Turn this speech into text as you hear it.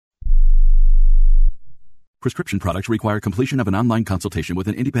Prescription products require completion of an online consultation with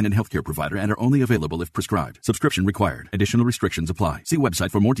an independent healthcare provider and are only available if prescribed. Subscription required. Additional restrictions apply. See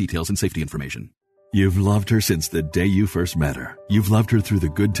website for more details and safety information. You've loved her since the day you first met her. You've loved her through the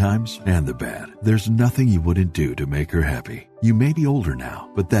good times and the bad. There's nothing you wouldn't do to make her happy. You may be older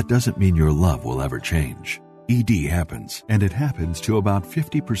now, but that doesn't mean your love will ever change. ED happens, and it happens to about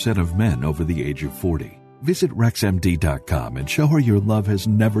 50% of men over the age of 40. Visit RexMD.com and show her your love has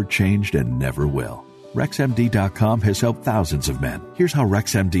never changed and never will. RexMD.com has helped thousands of men. Here's how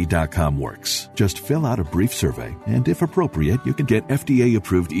RexMD.com works. Just fill out a brief survey, and if appropriate, you can get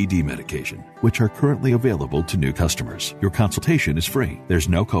FDA-approved ED medication, which are currently available to new customers. Your consultation is free. There's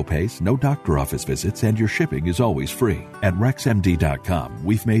no copays, no doctor office visits, and your shipping is always free. At RexMD.com,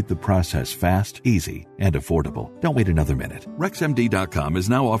 we've made the process fast, easy, and affordable. Don't wait another minute. RexMD.com is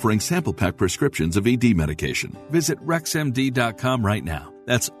now offering sample pack prescriptions of ED medication. Visit RexMD.com right now.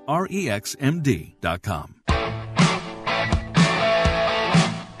 That's REXMD.com.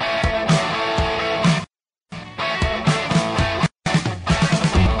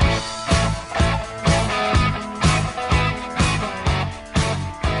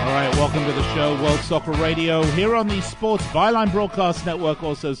 Welcome to the show, World Soccer Radio, here on the Sports Byline Broadcast Network,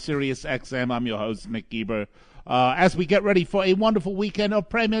 also Sirius XM. I'm your host, Nick Geber. As we get ready for a wonderful weekend of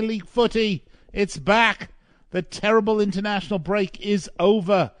Premier League footy, it's back. The terrible international break is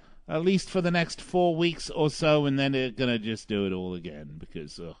over, at least for the next 4 weeks or so, and then they're going to just do it all again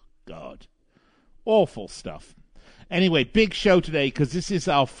because, oh, God, awful stuff. Anyway, big show today because this is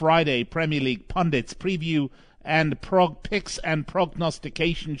our Friday Premier League pundits preview and picks and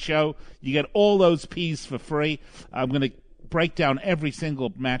prognostication show. You get all those P's for free. I'm going to break down every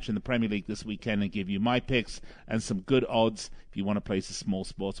single match in the Premier League this weekend and give you my picks and some good odds if you want to place a small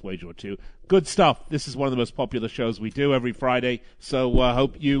sports wager or two. Good stuff. This is one of the most popular shows we do every Friday, so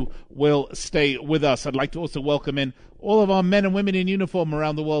hope you will stay with us. I'd like to also welcome in all of our men and women in uniform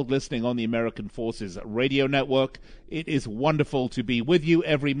around the world listening on the American Forces Radio Network. It is wonderful to be with you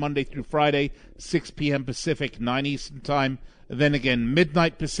every Monday through Friday, 6 p.m. Pacific, 9 Eastern Time. Then again,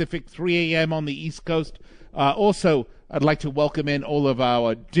 midnight Pacific, 3 a.m. on the East Coast. Also, I'd like to welcome in all of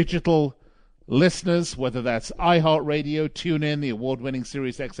our digital listeners, whether that's iHeartRadio, TuneIn, the award-winning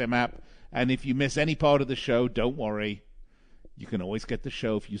Sirius XM app. And if you miss any part of the show, don't worry. You can always get the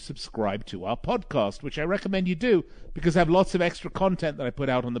show if you subscribe to our podcast, which I recommend you do, because I have lots of extra content that I put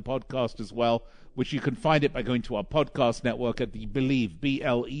out on the podcast as well, which you can find it by going to our podcast network at the Believe,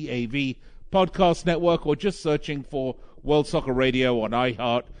 B-L-E-A-V, podcast network, or just searching for World Soccer Radio on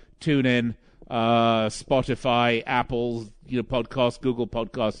iHeart, TuneIn, Spotify, Apple, Podcasts, Google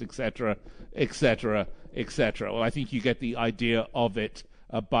Podcasts, etc., etc., etc. Well, I think you get the idea of it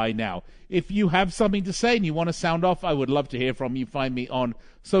by now. If you have something to say and you want to sound off, I would love to hear from you. Find me on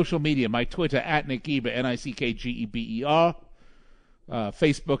social media. My Twitter, at Nick Geber, Nickgeber.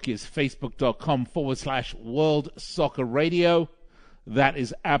 Facebook is facebook.com/World Soccer Radio. That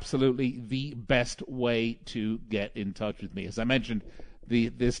is absolutely the best way to get in touch with me. As I mentioned,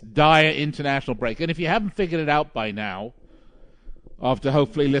 this dire international break. And if you haven't figured it out by now, after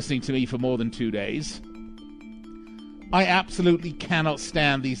hopefully listening to me for more than 2 days, I absolutely cannot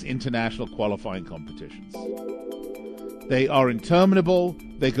stand these international qualifying competitions. They are interminable.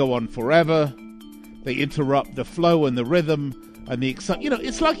 They go on forever. They interrupt the flow and the rhythm and the excitement.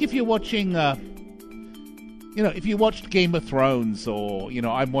 It's like if you're watching, if you watched Game of Thrones, or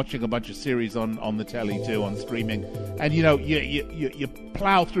I'm watching a bunch of series on the telly too, on streaming, and you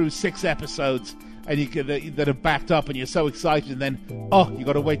plow through 6 episodes and that are backed up, and you're so excited, and then you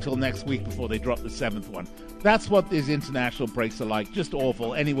got to wait till next week before they drop the 7th one. That's what these international breaks are like. Just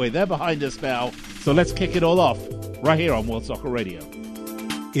awful. Anyway, they're behind us now, so let's kick it all off right here on World Soccer Radio.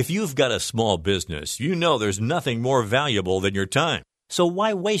 If you've got a small business, you know there's nothing more valuable than your time. So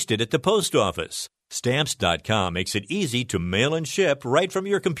why waste it at the post office? Stamps.com makes it easy to mail and ship right from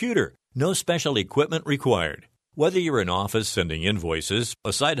your computer. No special equipment required. Whether you're an office sending invoices,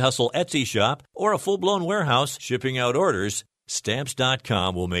 a side hustle Etsy shop, or a full-blown warehouse shipping out orders,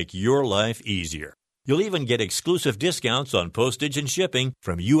 Stamps.com will make your life easier. You'll even get exclusive discounts on postage and shipping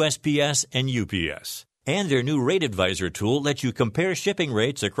from USPS and UPS. And their new Rate Advisor tool lets you compare shipping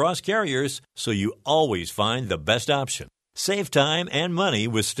rates across carriers so you always find the best option. Save time and money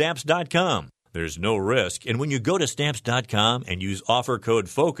with Stamps.com. There's no risk, and when you go to Stamps.com and use offer code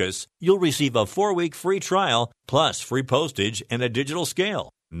FOCUS, you'll receive a 4-week free trial, plus free postage and a digital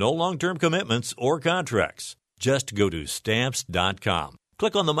scale. No long-term commitments or contracts. Just go to Stamps.com.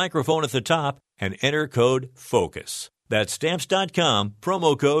 Click on the microphone at the top and enter code FOCUS. That's Stamps.com,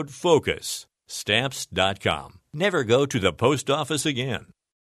 promo code FOCUS. Stamps.com. Never go to the post office again.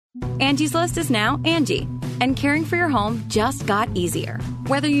 Angie's List is now Angie, And caring for your home just got easier.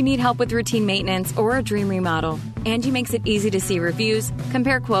 Whether you need help with routine maintenance or a dream remodel, Angie makes it easy to see reviews,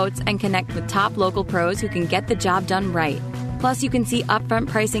 compare quotes, and connect with top local pros who can get the job done right. Plus, you can see upfront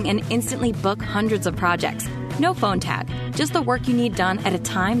pricing and instantly book hundreds of projects. No phone tag, just the work you need done at a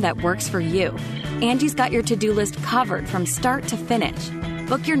time that works for you. Angie's got your to-do list covered from start to finish.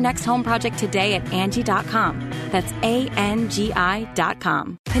 Book your next home project today at Angie.com. That's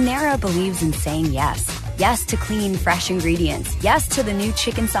ANGI.com. Panera believes in saying yes. Yes to clean, fresh ingredients. Yes to the new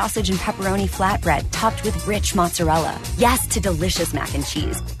chicken sausage and pepperoni flatbread topped with rich mozzarella. Yes to delicious mac and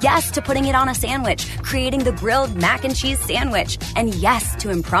cheese. Yes to putting it on a sandwich, creating the grilled mac and cheese sandwich. And yes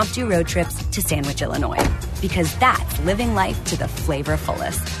to impromptu road trips to Sandwich, Illinois. Because that's living life to the flavor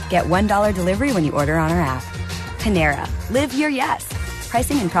fullest. Get $1 delivery when you order on our app. Panera. Live your yes.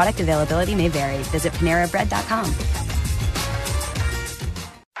 Pricing and product availability may vary. Visit PaneraBread.com.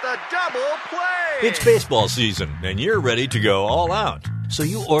 The double play! It's baseball season, and you're ready to go all out. So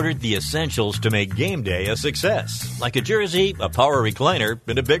you ordered the essentials to make game day a success, like a jersey, a power recliner,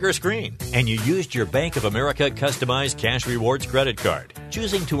 and a bigger screen. And you used your Bank of America customized cash rewards credit card,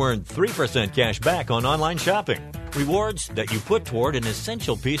 choosing to earn 3% cash back on online shopping. Rewards that you put toward an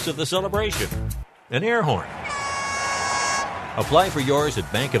essential piece of the celebration, an air horn. Apply for yours at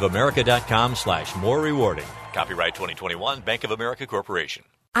bankofamerica.com/more rewarding. Copyright 2021, Bank of America Corporation.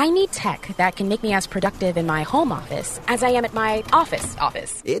 I need tech that can make me as productive in my home office as I am at my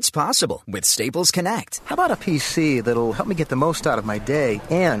office. It's possible with Staples Connect. How about a PC that'll help me get the most out of my day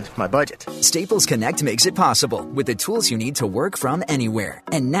and my budget? Staples Connect makes it possible with the tools you need to work from anywhere.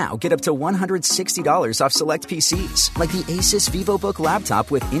 And now get up to $160 off select PCs, like the Asus VivoBook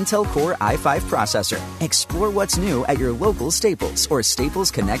laptop with Intel Core i5 processor. Explore what's new at your local Staples or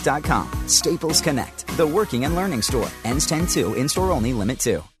staplesconnect.com. Staples Connect, the working and learning store. Ends 10/2, in-store only, limit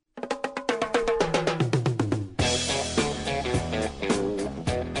 2.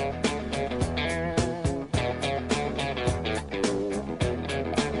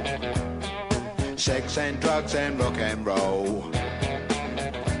 Sex and drugs and rock and roll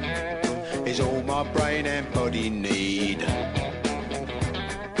is all my brain and body need.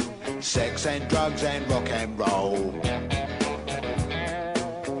 Sex and drugs and rock and roll.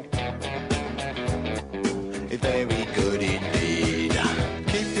 Very good indeed.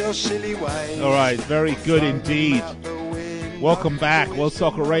 Keep your silly ways. All right, very good indeed. Welcome back, World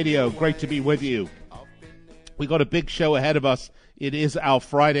Soccer Radio. Great to be with you. We got a big show ahead of us. It is our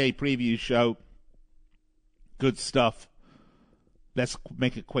Friday preview show. Good stuff. Let's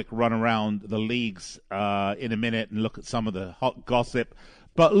make a quick run around the leagues in a minute and look at some of the hot gossip.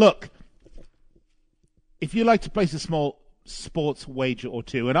 But look, if you like to place a small sports wager or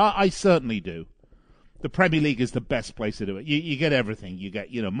two, and I certainly do, the Premier League is the best place to do it. You get everything. You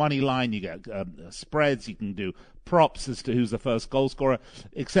get, money line, you get spreads, you can do props as to who's the first goal scorer,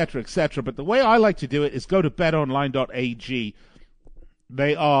 etc., etc. But the way I like to do it is go to betonline.ag.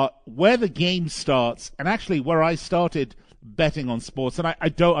 They are where the game starts, and actually where I started betting on sports. And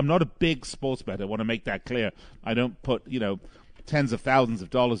I'm not a big sports bettor. I want to make that clear. I don't put, tens of thousands of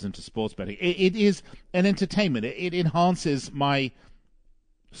dollars into sports betting. It is an entertainment. It enhances my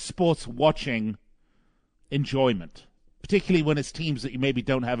sports watching enjoyment, particularly when it's teams that you maybe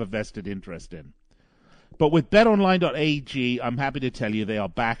don't have a vested interest in. But with betonline.ag, I'm happy to tell you they are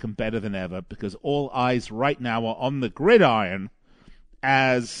back and better than ever, because all eyes right now are on the gridiron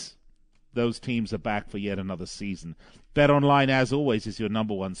as those teams are back for yet another season. BetOnline, as always, is your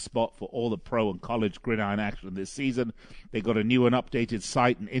number one spot for all the pro and college gridiron action this season. They've got a new and updated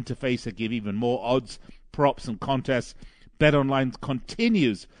site and interface that give even more odds, props, and contests. BetOnline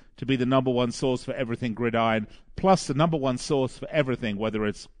continues to be the number one source for everything gridiron, plus the number one source for everything, whether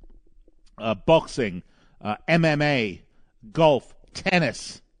it's boxing, MMA, golf,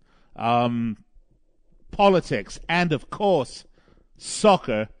 tennis, politics, and, of course,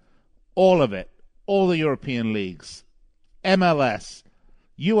 soccer, all of it, all the European leagues, MLS,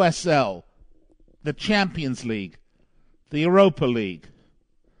 USL, the Champions League, the Europa League,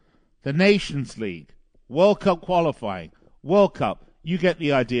 the Nations League, World Cup qualifying, World Cup. You get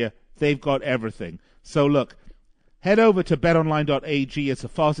the idea. They've got everything. So look, head over to betonline.ag. It's the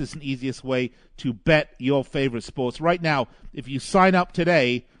fastest and easiest way to bet your favorite sports. Right now, if you sign up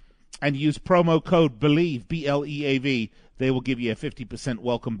today and use promo code BELIEVE, B-L-E-A-V, they will give you a 50%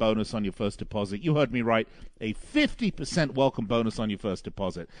 welcome bonus on your first deposit. You heard me right, a 50% welcome bonus on your first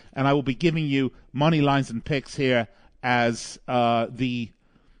deposit. And I will be giving you money lines and picks here as the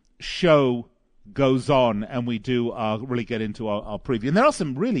show goes on and we do really get into our preview. And there are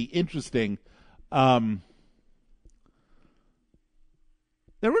some really interesting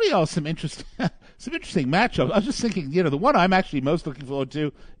some interesting matchups. I was just thinking, the one I'm actually most looking forward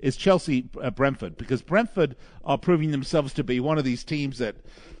to is Chelsea-Brentford, because Brentford are proving themselves to be one of these teams that,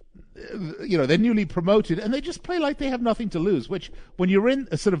 they're newly promoted, and they just play like they have nothing to lose, which, when you're in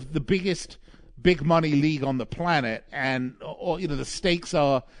a sort of the biggest big money league on the planet, and the stakes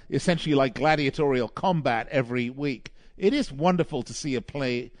are essentially like gladiatorial combat every week, it is wonderful to see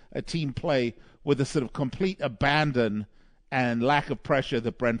a team play with a sort of complete abandon and lack of pressure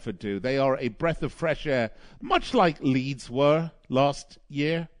that Brentford do. They are a breath of fresh air, much like Leeds were last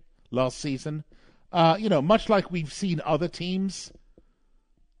season. Much like we've seen other teams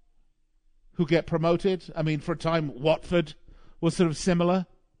who get promoted. I mean, for a time, Watford was sort of similar.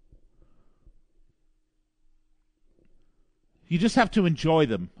 You just have to enjoy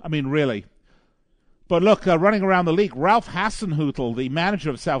them. I mean, really. But look, running around the league, Ralph Hasenhüttl, the manager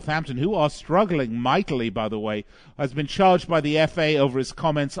of Southampton, who are struggling mightily, by the way, has been charged by the FA over his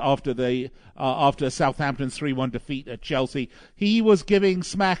comments after Southampton's 3-1 defeat at Chelsea. He was giving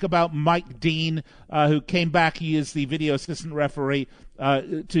smack about Mike Dean, who came back. He is the video assistant referee,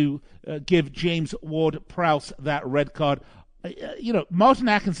 to give James Ward-Prowse that red card. Martin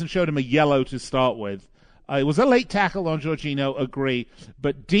Atkinson showed him a yellow to start with. It was a late tackle on Jorginho, agree,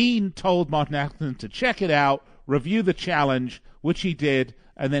 but Dean told Martin Atkinson to check it out, review the challenge, which he did,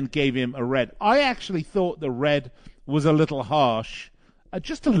 and then gave him a red. I actually thought the red was a little harsh,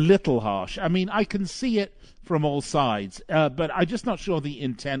 just a little harsh. I mean, I can see it from all sides, but I'm just not sure the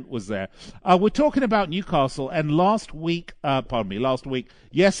intent was there. We're talking about Newcastle, and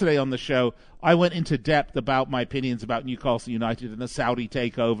yesterday on the show, I went into depth about my opinions about Newcastle United and the Saudi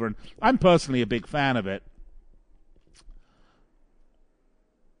takeover, and I'm personally a big fan of it.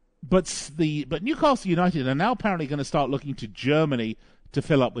 But Newcastle United are now apparently going to start looking to Germany to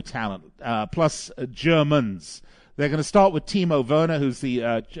fill up with talent, plus Germans. They're going to start with Timo Werner, who's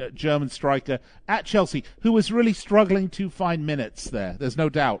the German striker at Chelsea, who was really struggling to find minutes there. There's no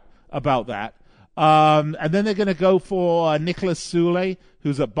doubt about that. And then they're going to go for Nicolas Soule,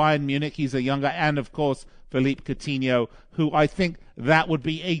 who's at Bayern Munich. He's a younger, and of course Philippe Coutinho, who I think that would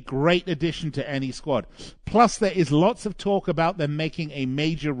be a great addition to any squad. Plus, there is lots of talk about them making a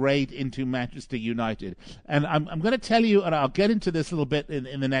major raid into Manchester United. And I'm going to tell you, and I'll get into this a little bit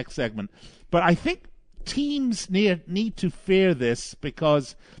in the next segment, but I think teams need to fear this,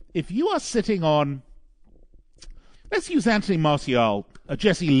 because if you are sitting on, let's use Anthony Martial,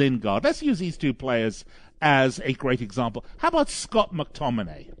 Jesse Lingard, let's use these two players as a great example. How about Scott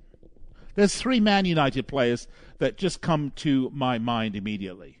McTominay? There's 3 Man United players that just come to my mind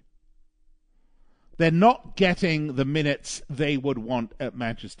immediately. They're not getting the minutes they would want at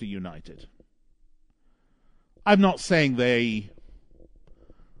Manchester United. I'm not saying maybe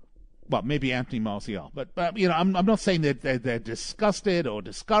Anthony Martial, but I'm not saying that they're disgusted or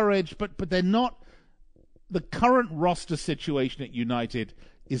discouraged, but they're not. The current roster situation at United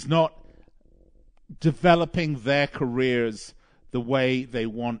is not developing their careers the way they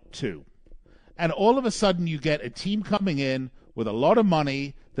want to. And all of a sudden you get a team coming in with a lot of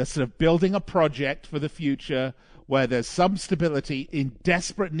money that's sort of building a project for the future, where there's some stability, in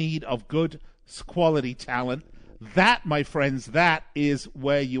desperate need of good quality talent. That, my friends, that is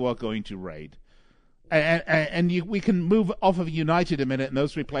where you are going to raid. And we can move off of United a minute and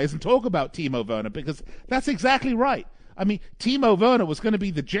those 3 players and talk about Timo Werner, because that's exactly right. I mean, Timo Werner was going to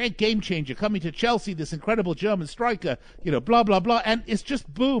be the game changer coming to Chelsea, this incredible German striker, blah, blah, blah. And it's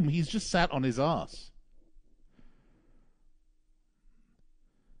just boom, he's just sat on his ass.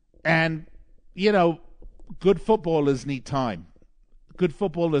 And, good footballers need time. Good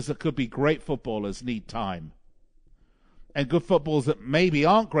footballers that could be great footballers need time. And good footballers that maybe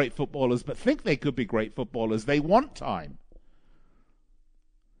aren't great footballers but think they could be great footballers, they want time.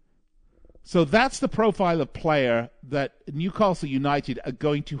 So that's the profile of player that Newcastle United are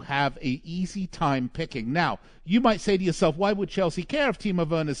going to have an easy time picking. Now, you might say to yourself, why would Chelsea care if Timo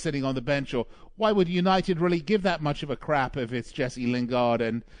Werner's sitting on the bench? Or why would United really give that much of a crap if it's Jesse Lingard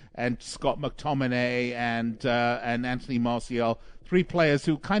and Scott McTominay and Anthony Martial, 3 players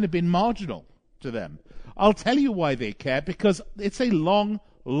who kind of been marginal to them? I'll tell you why they care, because it's a long,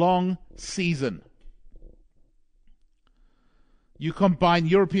 long season. You combine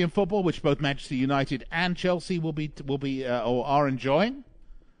European football, which both Manchester United and Chelsea will be or are enjoying,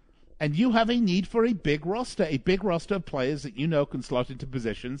 and you have a need for a big roster of players that can slot into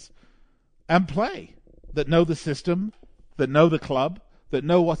positions and play, that know the system, that know the club, that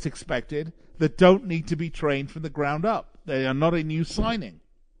know what's expected, that don't need to be trained from the ground up. They are not a new signing.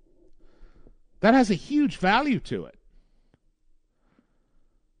 That has a huge value to it.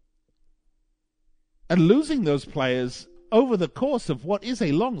 And losing those players over the course of what is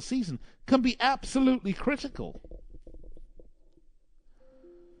a long season can be absolutely critical.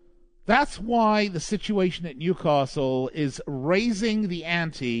 That's why the situation at Newcastle is raising the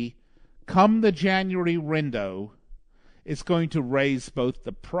ante come the January window. It's going to raise both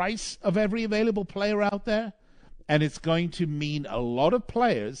the price of every available player out there, and it's going to mean a lot of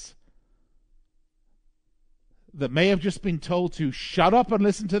players that may have just been told to shut up and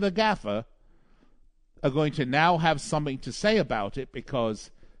listen to the gaffer are going to now have something to say about it,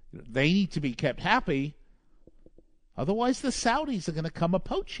 because they need to be kept happy. Otherwise, the Saudis are going to come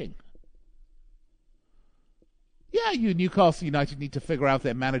a-poaching. Yeah, you Newcastle United need to figure out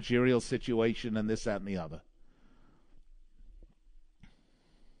their managerial situation and this, that, and the other.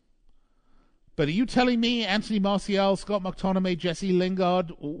 But are you telling me Anthony Martial, Scott McTominay, Jesse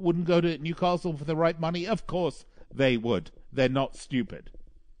Lingard wouldn't go to Newcastle for the right money? Of course they would. They're not stupid.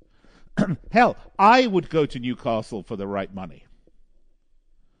 Hell, I would go to Newcastle for the right money.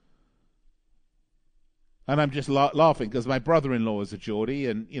 And I'm just laughing because my brother-in-law is a Geordie,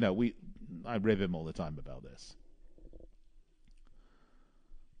 and, I rib him all the time about this.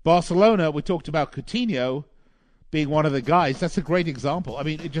 Barcelona, we talked about Coutinho being one of the guys. That's a great example. I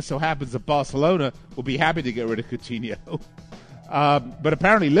mean, it just so happens that Barcelona will be happy to get rid of Coutinho. But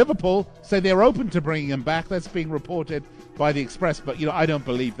apparently Liverpool say they're open to bringing him back. That's being reported by the Express. But, I don't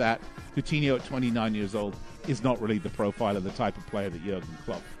believe that. Coutinho at 29 years old is not really the profile of the type of player that Jurgen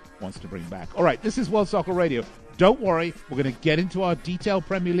Klopp wants to bring back. All right, this is World Soccer Radio. Don't worry, we're going to get into our detailed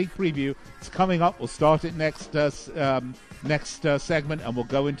Premier League preview. It's coming up. We'll start it next segment, and we'll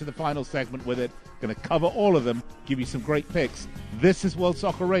go into the final segment with it. Going to cover all of them, give you some great picks. This is World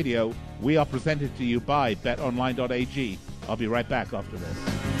Soccer Radio. We are presented to you by betonline.ag. I'll be right back after this.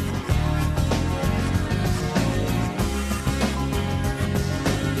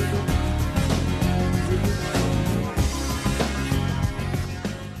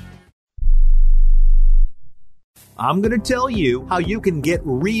 I'm going to tell you how you can get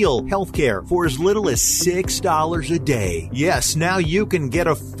real healthcare for as little as $6 a day. Yes, now you can get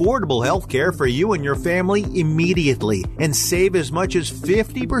affordable healthcare for you and your family immediately and save as much as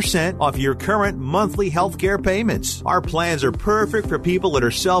 50% off your current monthly healthcare payments. Our plans are perfect for people that are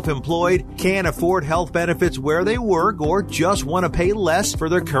self-employed, can't afford health benefits where they work, or just want to pay less for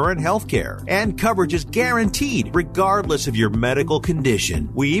their current healthcare. And coverage is guaranteed regardless of your medical condition.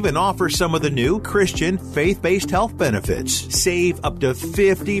 We even offer some of the new Christian faith-based health benefits. Save up to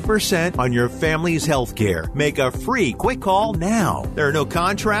 50% on your family's health care. Make a free quick call now. There are no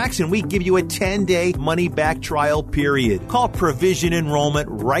contracts, and we give you a 10-day money-back trial period. Call Provision Enrollment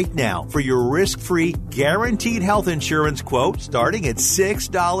right now for your risk-free, guaranteed health insurance quote starting at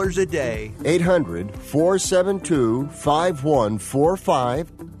 $6 a day. 800-472-5145.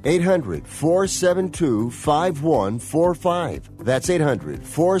 800-472-5145. That's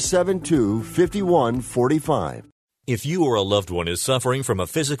 800-472-5145. If you or a loved one is suffering from a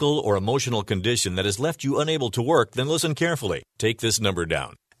physical or emotional condition that has left you unable to work, then listen carefully. Take this number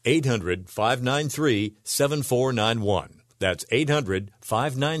down. 800-593-7491. That's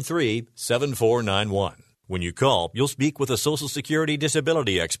 800-593-7491. When you call, you'll speak with a Social Security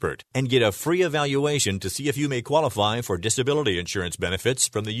disability expert and get a free evaluation to see if you may qualify for disability insurance benefits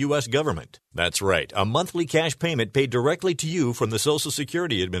from the U.S. government. That's right, a monthly cash payment paid directly to you from the Social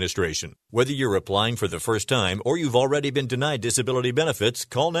Security Administration. Whether you're applying for the first time or you've already been denied disability benefits,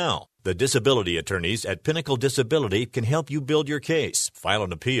 call now. The disability attorneys at Pinnacle Disability can help you build your case, file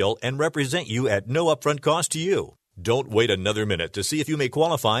an appeal, and represent you at no upfront cost to you. Don't wait another minute to see if you may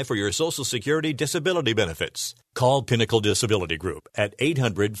qualify for your Social Security disability benefits. Call Pinnacle Disability Group at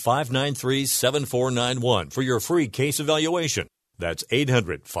 800-593-7491 for your free case evaluation. That's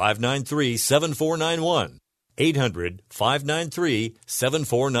 800-593-7491.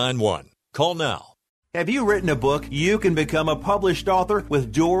 800-593-7491. Call now. Have you written a book? You can become a published author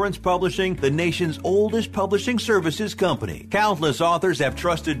with Dorrance Publishing, the nation's oldest publishing services company. Countless authors have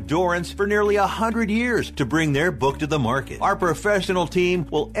trusted Dorrance for nearly 100 years to bring their book to the market. Our professional team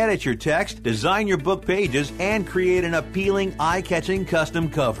will edit your text, design your book pages, and create an appealing, eye-catching custom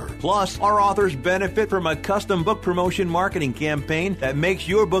cover. Plus, our authors benefit from a custom book promotion marketing campaign that makes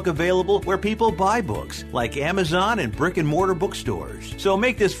your book available where people buy books, like Amazon and brick-and-mortar bookstores. So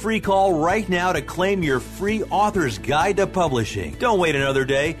make this free call right now to claim claim your free author's guide to publishing. Don't wait another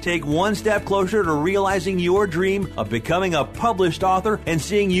day. Take one step closer to realizing your dream of becoming a published author and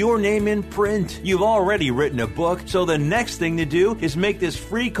seeing your name in print. You've already written a book, so the next thing to do is make this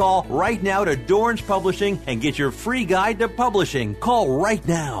free call right now to Dorrance Publishing and get your free guide to publishing. Call right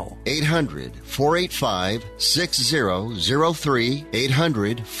now. 800-485-6003.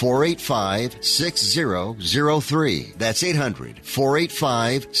 800-485-6003. That's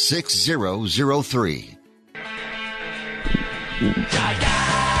 800-485-6003.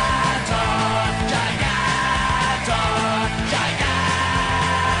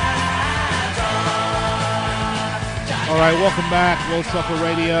 All right, welcome back. World Soccer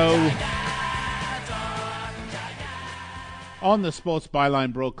Radio on the Sports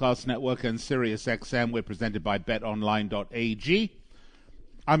Byline Broadcast Network and Sirius XM. We're presented by BetOnline.ag.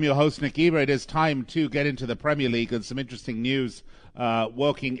 I'm your host, Nick Eber. It is time to get into the Premier League and some interesting news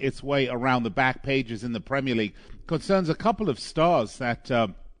working its way around the back pages in the Premier League. Concerns a couple of stars that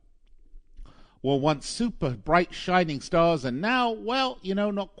were once super bright, shining stars, and now, well, you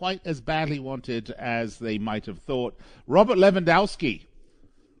know, not quite as badly wanted as they might have thought. Robert Lewandowski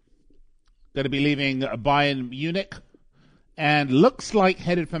going to be leaving Bayern Munich and looks like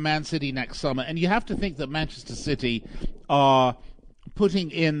headed for Man City next summer. And you have to think that Manchester City are putting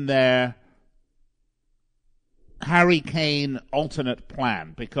in their Harry Kane alternate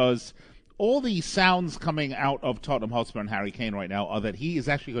plan, because all the sounds coming out of Tottenham Hotspur and Harry Kane right now are that he is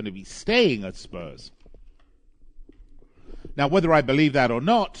actually going to be staying at Spurs. Now, whether I believe that or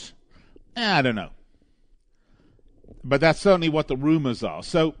not, I don't know. But that's certainly what the rumors are.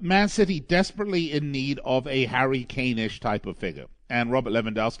 So Man City desperately in need of a Harry Kane-ish type of figure. And Robert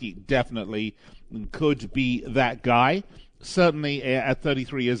Lewandowski definitely could be that guy. Certainly at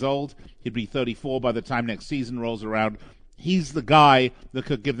 33 years old, he'd be 34 by the time next season rolls around. He's the guy that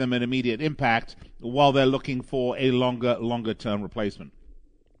could give them an immediate impact while they're looking for a longer-term replacement.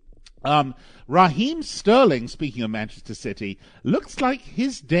 Raheem Sterling, speaking of Manchester City, looks like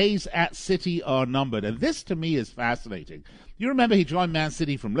his days at City are numbered, and this to me is fascinating. You remember he joined Man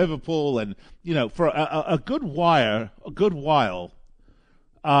City from Liverpool, and you know, for a good while,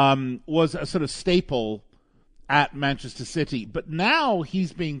 was a sort of staple at Manchester City. But now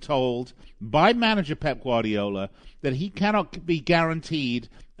he's being told by manager Pep Guardiola that he cannot be guaranteed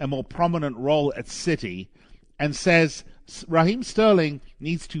a more prominent role at City, and says Raheem Sterling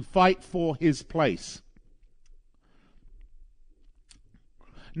needs to fight for his place.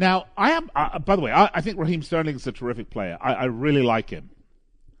 Now, by the way, I think Raheem Sterling is a terrific player. I really like him.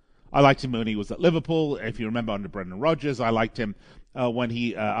 I liked him when he was at Liverpool. If you remember, under Brendan Rodgers, I liked him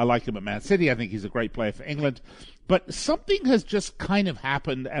I liked him at Man City. I think he's a great player for England. But something has just kind of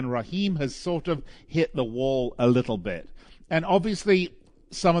happened, and Raheem has sort of hit the wall a little bit. And obviously,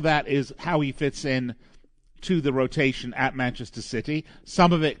 some of that is how he fits in to the rotation at Manchester City.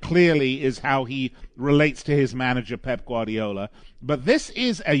 Some of it clearly is how he relates to his manager, Pep Guardiola. But this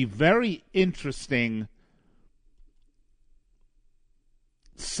is a very interesting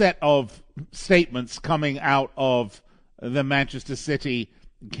set of statements coming out of the Manchester City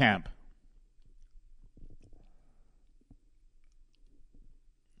camp.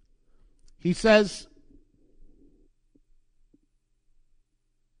 He says,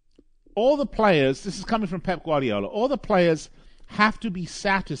 all the players, this is coming from Pep Guardiola, all the players have to be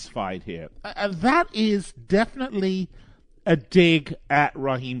satisfied here. That is definitely a dig at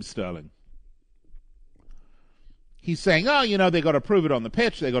Raheem Sterling. He's saying, they got to prove it on the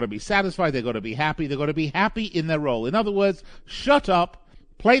pitch, they got to be satisfied, they got to be happy in their role. In other words, shut up,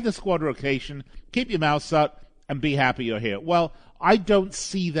 play the squad rotation, keep your mouth shut, and be happy you're here. Well, I don't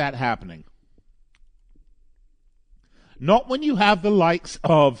see that happening. Not when you have the likes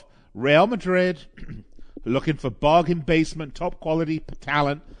of Real Madrid looking for bargain basement, top quality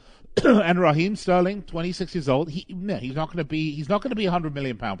talent, and Raheem Sterling, 26 years old. He's not going to be a £100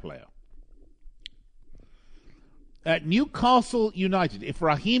 million player. At Newcastle United, if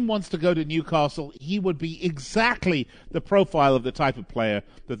Raheem wants to go to Newcastle, he would be exactly the profile of the type of player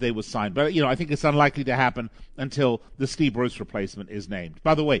that they would sign. But, I think it's unlikely to happen until the Steve Bruce replacement is named.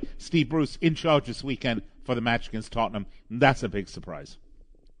 By the way, Steve Bruce in charge this weekend for the match against Tottenham. That's a big surprise.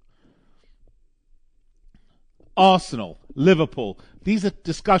 Arsenal, Liverpool, these are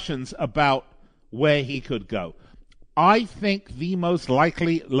discussions about where he could go. I think the most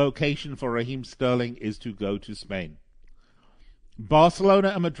likely location for Raheem Sterling is to go to Spain. Barcelona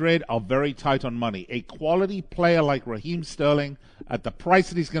and Madrid are very tight on money. A quality player like Raheem Sterling, at the price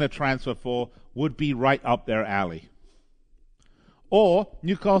that he's going to transfer for, would be right up their alley. Or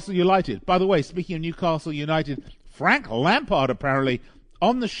Newcastle United. By the way, speaking of Newcastle United, Frank Lampard apparently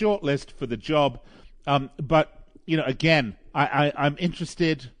on the short list for the job But, again, I'm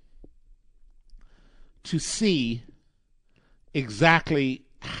interested to see exactly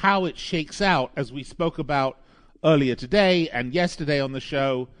how it shakes out, as we spoke about earlier today and yesterday on the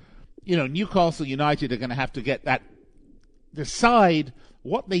show. Newcastle United are going to have to decide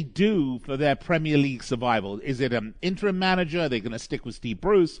what they do for their Premier League survival. Is it an interim manager? Are they going to stick with Steve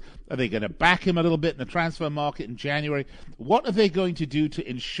Bruce? Are they going to back him a little bit in the transfer market in January? What are they going to do to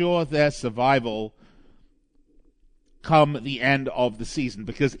ensure their survival come the end of the season?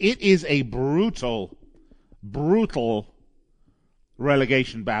 Because it is a brutal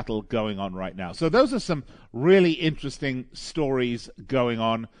relegation battle going on right now. So those are some really interesting stories going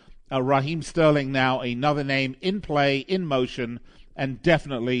on. Raheem Sterling now another name in play, in motion, and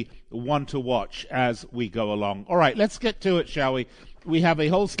definitely one to watch as we go along. All right, let's get to it, shall we? We have a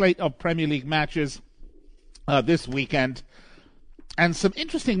whole slate of Premier League matches this weekend, and some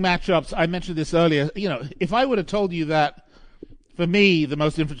interesting matchups. I mentioned this earlier. If I would have told you that, for me, the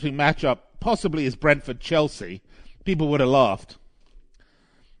most interesting matchup possibly is Brentford-Chelsea, people would have laughed.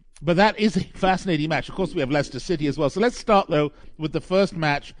 But that is a fascinating match. Of course, we have Leicester City as well. So let's start, though, with the first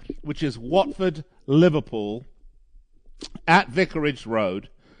match, which is Watford-Liverpool at Vicarage Road.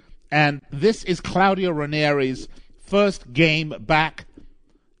 And this is Claudio Ranieri's first game back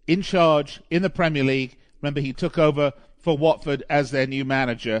in charge in the Premier League. Remember, he took over for Watford as their new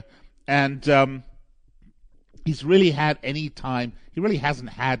manager. And he's really had any time. He really hasn't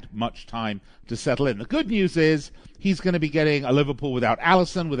had much time to settle in. The good news is he's going to be getting a Liverpool without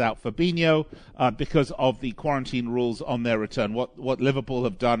Alisson, without Fabinho, because of the quarantine rules on their return. What Liverpool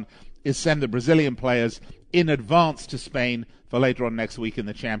have done is send the Brazilian players in advance to Spain for later on next week in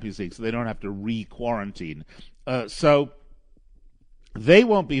the Champions League, so they don't have to re-quarantine. So they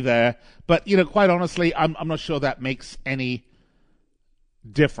won't be there. But, quite honestly, I'm not sure that makes any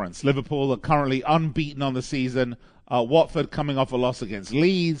difference. Liverpool are currently unbeaten on the season. Watford coming off a loss against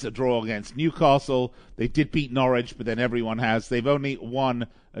Leeds, a draw against Newcastle. They did beat Norwich, but then everyone has. They've only won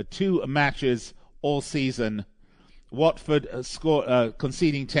 2 matches all season. Watford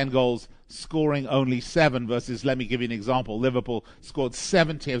conceding 10 goals, scoring only 7 versus, let me give you an example, Liverpool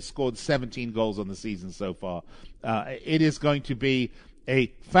have scored 17 goals on the season so far. It is going to be a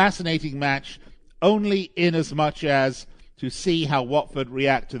fascinating match, only in as much as to see how Watford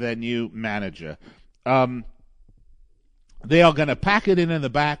react to their new manager. They are going to pack it in the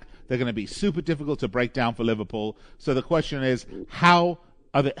back. They're going to be super difficult to break down for Liverpool. So the question is, how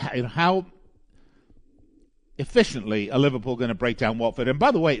efficiently are Liverpool going to break down Watford? And by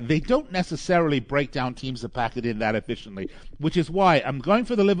the way, they don't necessarily break down teams that pack it in that efficiently, which is why I'm going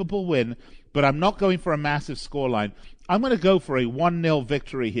for the Liverpool win, but I'm not going for a massive scoreline. I'm going to go for a 1-0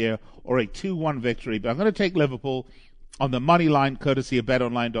 victory here or a 2-1 victory, but I'm going to take Liverpool on the money line, courtesy of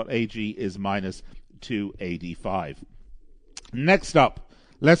betonline.ag, is minus 285. Next up,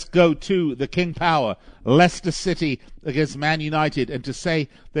 let's go to the King Power, Leicester City against Man United, and to say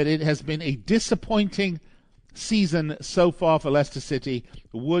that it has been a disappointing season so far for Leicester City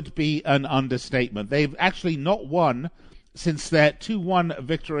would be an understatement. They've actually not won since their 2-1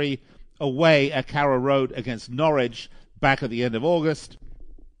 victory away at Carrow Road against Norwich back at the end of August.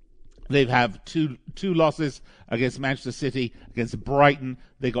 They've had two losses against Manchester City, against Brighton.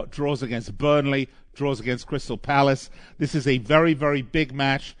 They got draws against Burnley, draws against Crystal Palace. This is a very, very big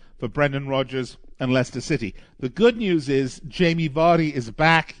match for Brendan Rodgers and Leicester City. The good news is Jamie Vardy is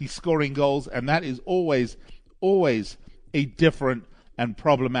back. He's scoring goals, and that is always a different and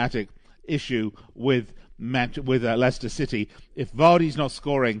problematic issue with Leicester City. If Vardy's not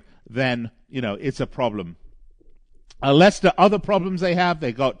scoring, then, it's a problem. Leicester, other problems they have,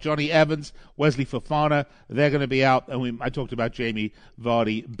 they got Johnny Evans, Wesley Fofana, they're going to be out, and I talked about Jamie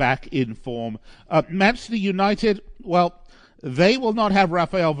Vardy back in form. Manchester United, well, they will not have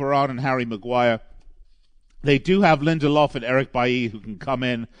Rafael Varane and Harry Maguire. They do have Lindelof and Eric Bailly who can come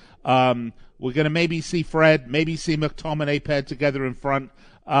in. We're going to maybe see Fred, maybe see McTominay paired together in front.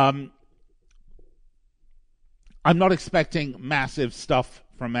 I'm not expecting massive stuff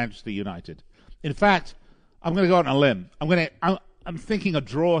from Manchester United. In fact, I'm going to go out on a limb. I'm thinking a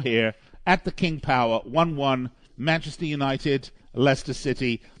draw here at the King Power, 1-1, Manchester United, Leicester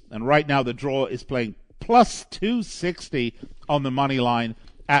City, and right now the draw is playing plus 260 on the money line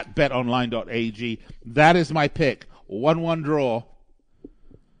at betonline.ag. That is my pick, 1-1 draw.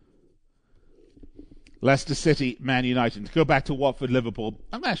 Leicester City, Man United. To go back to Watford, Liverpool,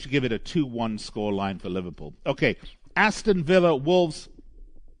 I'm going to actually give it a 2-1 score line for Liverpool. Okay, Aston Villa, Wolves.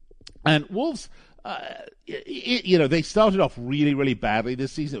 And Wolves They started off really, really badly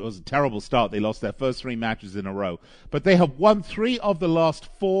this season. It was a terrible start. They lost their first 3 matches in a row. But they have won 3 of the last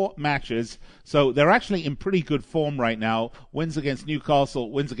 4 matches, so they're actually in pretty good form right now. Wins against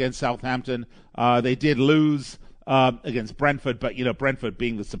Newcastle, wins against Southampton. They did lose against Brentford, but, Brentford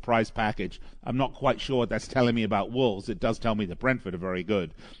being the surprise package, I'm not quite sure what that's telling me about Wolves. It does tell me that Brentford are very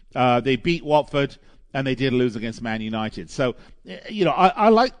good. They beat Watford, and they did lose against Man United. So, I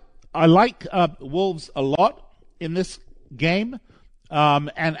like Wolves a lot in this game,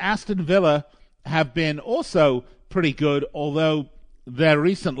 and Aston Villa have been also pretty good, although their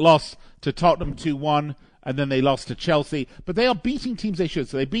recent loss to Tottenham 2-1, and then they lost to Chelsea. But they are beating teams they should.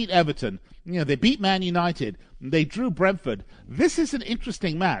 So they beat Everton, they beat Man United, they drew Brentford. This is an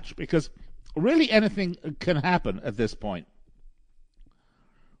interesting match because really anything can happen at this point.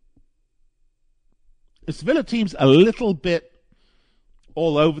 This Villa team's a little bit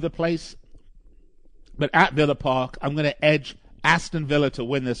all over the place, but at Villa Park, I'm going to edge Aston Villa to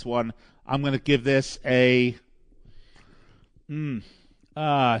win this one. I'm going to give this a...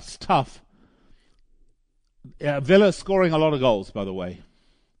 it's tough. Villa scoring a lot of goals, by the way.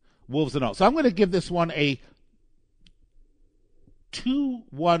 Wolves are not. So I'm going to give this one a 2-1,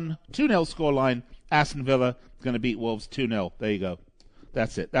 2-0 scoreline. Aston Villa is going to beat Wolves 2-0. There you go.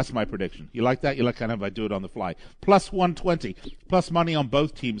 That's it. That's my prediction. You like that? You like kind of I do it on the fly. Plus 120. Plus money on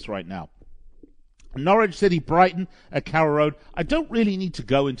both teams right now. Norwich City, Brighton at Carrow Road. I don't really need to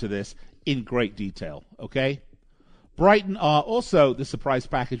go into this in great detail, okay? Brighton are also the surprise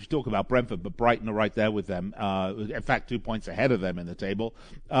package. We talk about Brentford, but Brighton are right there with them. In fact, 2 points ahead of them in the table.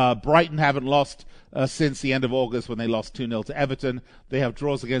 Brighton haven't lost since the end of August when they lost 2-0 to Everton. They have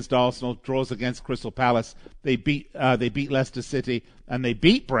draws against Arsenal, draws against Crystal Palace. They beat Leicester City, and they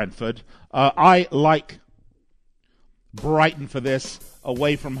beat Brentford. I like Brighton for this,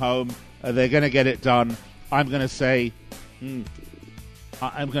 away from home. They're going to get it done. I'm going to say,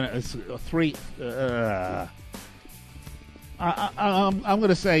 I'm going to 3. I'm going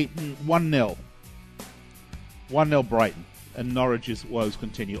to say 1-0. 1-0 Brighton. And Norwich's woes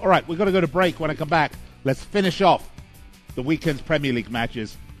continue. All right, we've got to go to break. When I come back, let's finish off the weekend's Premier League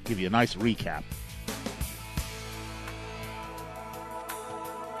matches. Give you a nice recap.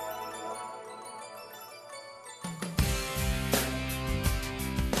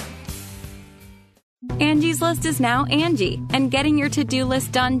 Angie's List is now Angie, and getting your to-do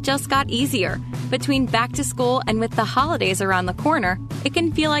list done just got easier. Between back to school and with the holidays around the corner, it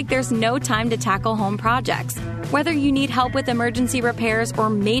can feel like there's no time to tackle home projects. Whether you need help with emergency repairs or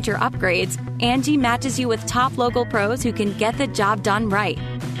major upgrades, Angie matches you with top local pros who can get the job done right.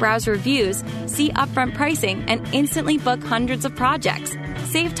 Browse reviews, see upfront pricing, and instantly book hundreds of projects.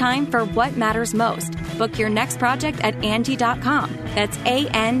 Save time for what matters most. Book your next project at Angie.com. That's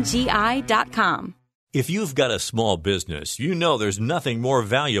ANGI.com. If you've got a small business, you know there's nothing more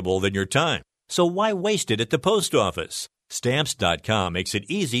valuable than your time. So why waste it at the post office? Stamps.com makes it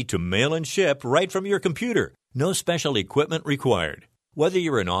easy to mail and ship right from your computer. No special equipment required. Whether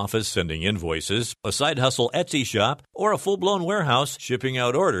you're an office sending invoices, a side hustle Etsy shop, or a full-blown warehouse shipping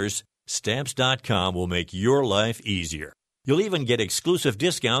out orders, Stamps.com will make your life easier. You'll even get exclusive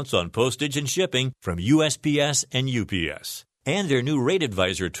discounts on postage and shipping from USPS and UPS. And their new Rate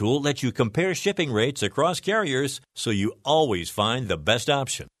Advisor tool lets you compare shipping rates across carriers so you always find the best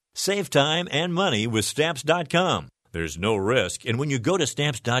option. Save time and money with Stamps.com. There's no risk, and when you go to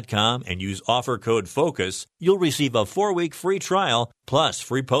Stamps.com and use offer code FOCUS, you'll receive a 4-week free trial plus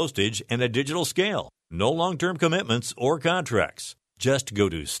free postage and a digital scale. No long-term commitments or contracts. Just go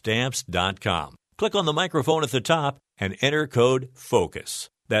to Stamps.com. Click on the microphone at the top and enter code FOCUS.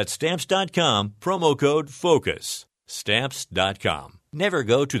 That's Stamps.com, promo code FOCUS. Stamps.com. Never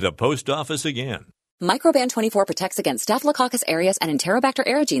go to the post office again. Microban 24 protects against Staphylococcus aureus and Enterobacter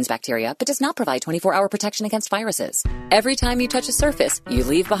aerogenes bacteria, but does not provide 24-hour protection against viruses. Every time you touch a surface, you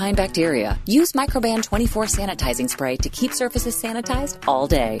leave behind bacteria. Use Microban 24 sanitizing spray to keep surfaces sanitized all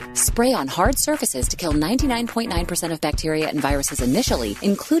day. Spray on hard surfaces to kill 99.9% of bacteria and viruses initially,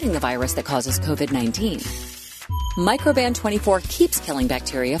 including the virus that causes COVID-19. Microban 24 keeps killing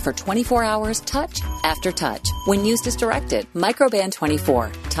bacteria for 24 hours, touch after touch. When used as directed, Microban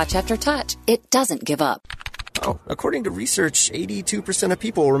 24, touch after touch, it doesn't give up. Oh, according to research, 82% of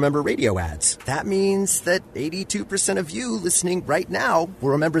people remember radio ads. That means that 82% of you listening right now will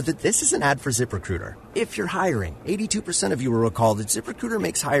remember that this is an ad for ZipRecruiter. If you're hiring, 82% of you will recall that ZipRecruiter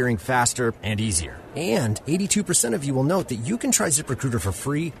makes hiring faster and easier. And 82% of you will note that you can try ZipRecruiter for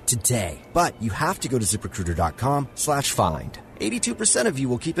free today. But you have to go to ZipRecruiter.com/find. 82% of you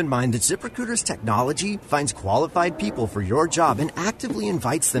will keep in mind that ZipRecruiter's technology finds qualified people for your job and actively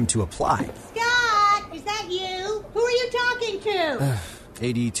invites them to apply. Scott! do?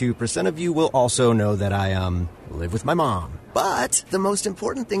 82% of you will also know that I, live with my mom. But the most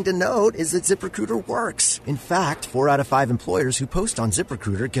important thing to note is that ZipRecruiter works. In fact, 4 out of 5 employers who post on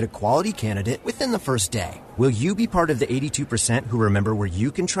ZipRecruiter get a quality candidate within the first day. Will you be part of the 82% who remember where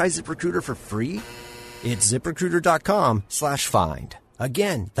you can try ZipRecruiter for free? It's ZipRecruiter.com/find.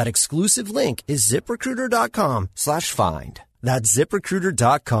 Again, that exclusive link is ZipRecruiter.com/find. That's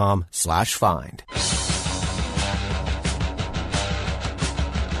ZipRecruiter.com/find.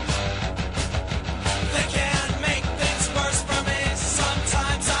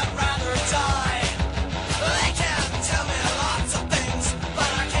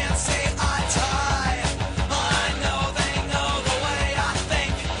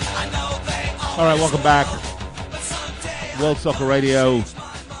 All right, welcome back. World Soccer Radio. You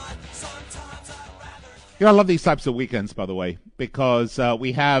know, I love these types of weekends, by the way, because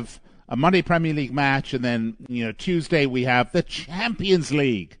we have a Monday Premier League match, and then, Tuesday we have the Champions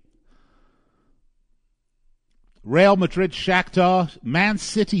League. Real Madrid, Shakhtar, Man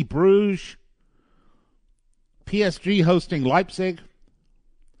City, Bruges, PSG hosting Leipzig,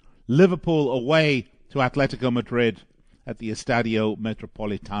 Liverpool away to Atletico Madrid at the Estadio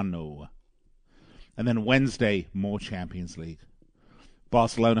Metropolitano. And then Wednesday, more Champions League.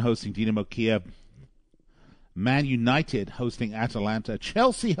 Barcelona hosting Dinamo Kiev. Man United hosting Atalanta.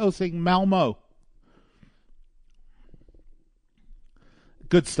 Chelsea hosting Malmo.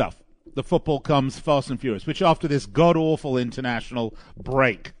 Good stuff. The football comes fast and furious, which after this god-awful international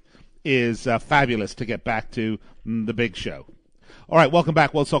break is fabulous to get back to the big show. All right, welcome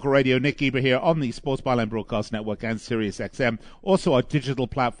back. World Soccer Radio. Nick Geber here on the Sports Byline Broadcast Network and Sirius XM. Also our digital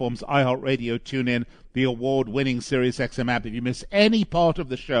platforms, iHeartRadio, TuneIn, the award-winning Sirius XM app. If you miss any part of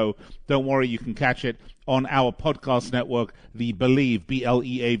the show, don't worry, you can catch it on our podcast network, the Believe,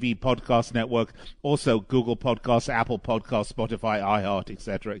 B-L-E-A-V podcast network. Also Google Podcasts, Apple Podcasts, Spotify, iHeart,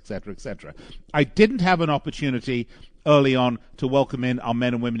 etc., etc., etc. I didn't have an opportunity early on to welcome in our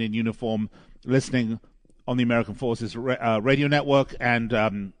men and women in uniform listening on the American Forces Radio Network,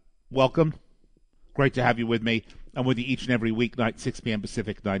 and welcome. Great to have you with me. I'm with you each and every weeknight, 6 p.m.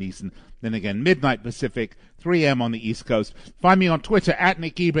 Pacific, 9 Eastern. Then again, midnight Pacific, 3 a.m. on the East Coast. Find me on Twitter, at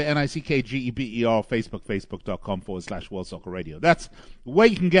Nick Geber, Nickgeber, Facebook, facebook.com/World Soccer Radio. That's where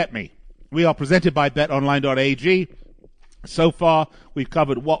you can get me. We are presented by BetOnline.ag. So far, we've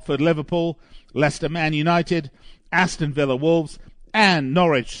covered Watford, Liverpool, Leicester, Man United, Aston Villa, Wolves, and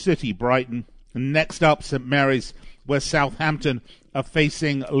Norwich City, Brighton. Next up, St. Mary's, where Southampton are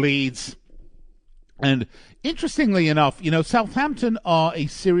facing Leeds. And interestingly enough, Southampton are a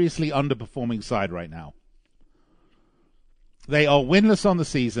seriously underperforming side right now. They are winless on the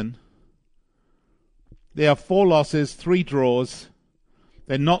season. They have 4 losses, 3 draws.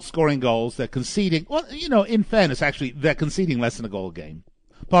 They're not scoring goals. They're conceding. Well, in fairness, actually, they're conceding less than a goal a game.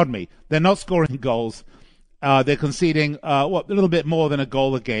 Pardon me. They're not scoring goals. They're conceding, a little bit more than a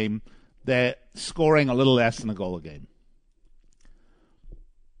goal a game. They're scoring a little less than a goal a game.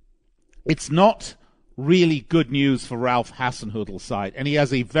 It's not really good news for Ralph Hasenhüttl's side, and he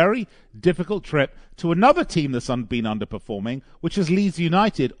has a very difficult trip to another team that's been underperforming, which is Leeds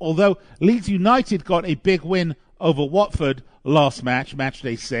United, although Leeds United got a big win over Watford last match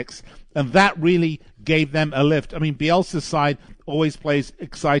day 6, and that really gave them a lift. I mean, Bielsa's side always plays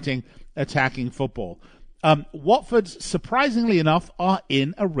exciting, attacking football. Watford, surprisingly enough, are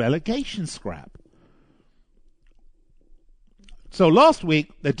in a relegation scrap. So last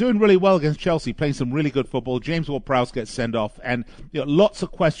week, they're doing really well against Chelsea, playing some really good football. James Ward-Prowse gets sent off, and lots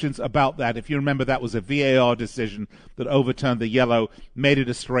of questions about that. If you remember, that was a VAR decision that overturned the yellow, made it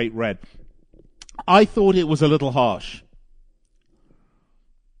a straight red. I thought it was a little harsh.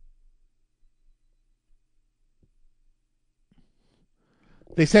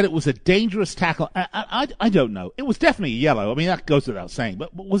 They said it was a dangerous tackle. I don't know. It was definitely yellow. I mean, that goes without saying.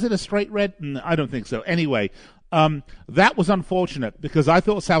 But was it a straight red? I don't think so. Anyway, that was unfortunate because I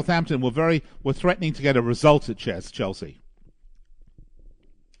thought Southampton were threatening to get a result at Chelsea.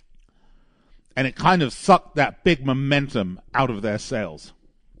 And it kind of sucked that big momentum out of their sails.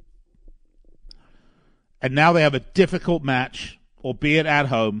 And now they have a difficult match, albeit at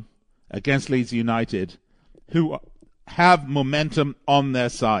home, against Leeds United, who have momentum on their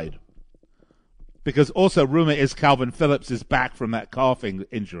side. Because also rumor is Calvin Phillips is back from that calf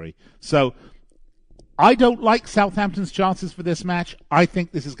injury. So I don't like Southampton's chances for this match. I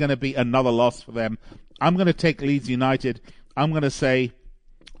think this is going to be another loss for them. I'm going to take Leeds United. I'm going to say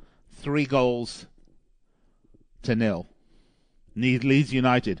 3-0. Need Leeds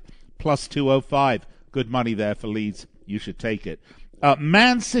United plus 205. Good money there for Leeds. You should take it.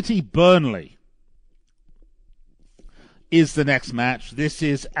 Man City, Burnley. is the next match. This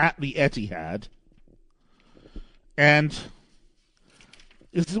is at the Etihad. And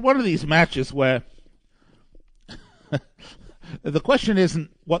this is one of these matches where the question isn't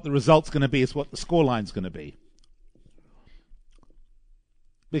what the result's going to be, it's what the scoreline's going to be.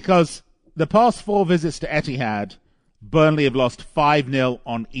 Because the past 4 visits to Etihad, Burnley have lost 5-0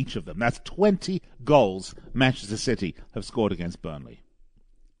 on each of them. That's 20 goals Manchester City have scored against Burnley.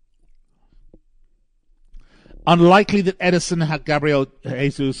 Unlikely that Edison Gabriel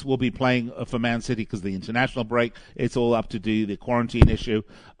Jesus will be playing for Man City because of the international break. It's all up to do the quarantine issue.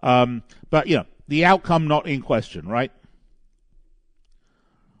 But, the outcome not in question, right?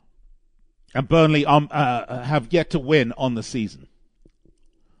 And Burnley have yet to win on the season.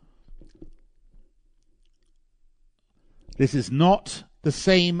 This is not the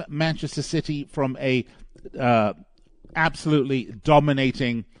same Manchester City from a absolutely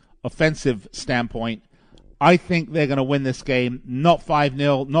dominating offensive standpoint. I think they're going to win this game, not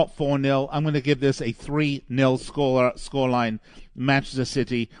 5-0, not 4-0. I'm going to give this a 3-0 scoreline, Manchester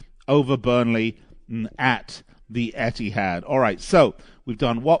City over Burnley at the Etihad. All right, so we've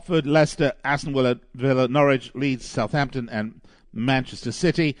done Watford, Leicester, Aston Villa, Norwich, Leeds, Southampton, and Manchester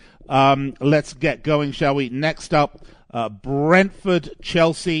City. Let's get going, shall we? Next up, Brentford,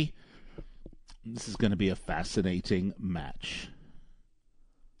 Chelsea. This is going to be a fascinating match.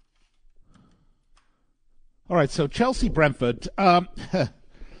 All right, so Chelsea-Brentford. The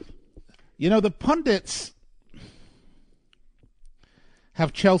pundits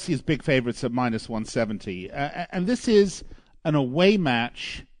have Chelsea as big favorites at minus 170. And this is an away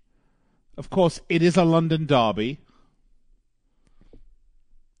match. Of course, it is a London derby.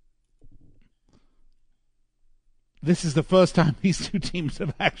 This is the first time these two teams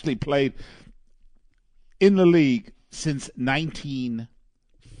have actually played in the league since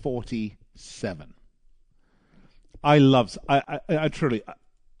 1947. I love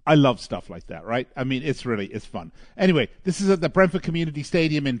stuff like that, right? I mean, it's fun. Anyway, this is at the Brentford Community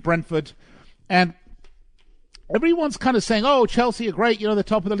Stadium in Brentford, and everyone's kind of saying, oh, Chelsea are great, they're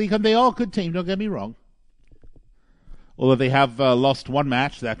top of the league, and they are a good team, don't get me wrong. Although they have lost one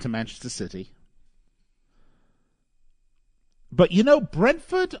match, that to Manchester City. But,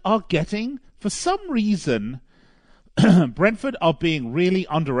 Brentford are getting, for some reason, Brentford are being really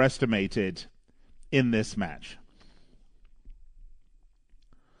underestimated in this match.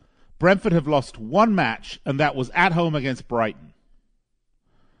 Brentford have lost one match, and that was at home against Brighton.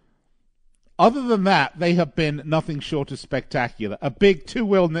 Other than that, they have been nothing short of spectacular. A big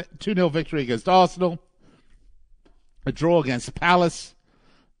 2-0 victory against Arsenal, a draw against Palace,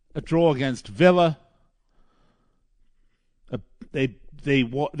 a draw against Villa. They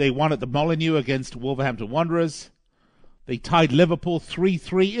won at the Molineux against Wolverhampton Wanderers. They tied Liverpool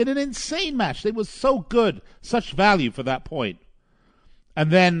 3-3 in an insane match. They were so good, such value for that point.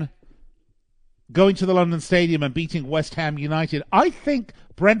 And then going to the London Stadium and beating West Ham United. I think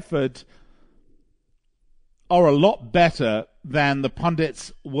Brentford are a lot better than the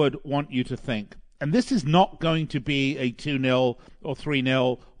pundits would want you to think. And this is not going to be a 2-0 or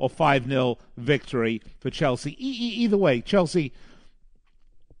 3-0 or 5-0 victory for Chelsea. Either way, Chelsea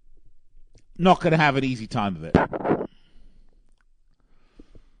not going to have an easy time of it.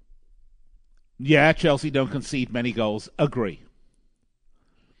 Yeah, Chelsea don't concede many goals. Agree.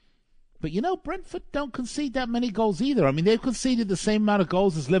 But, Brentford don't concede that many goals either. I mean, they've conceded the same amount of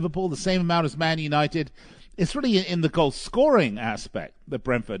goals as Liverpool, the same amount as Man United. It's really in the goal-scoring aspect that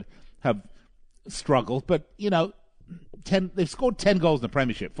Brentford have struggled. But, they've scored 10 goals in the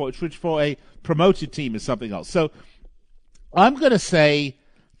Premiership, which for a promoted team is something else. So I'm going to say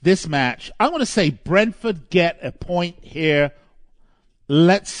this match, I'm going to say Brentford get a point here.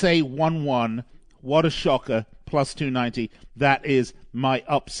 Let's say 1-1. What a shocker. Plus 290. That is my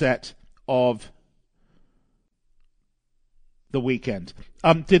upset of the weekend.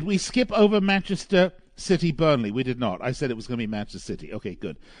 Did we skip over Manchester City Burnley? We did not. I said it was going to be Manchester City. Okay,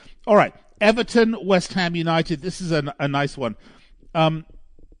 good. All right. Everton, West Ham United. This is a nice one. Everton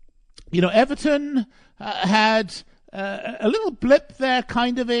had a little blip there,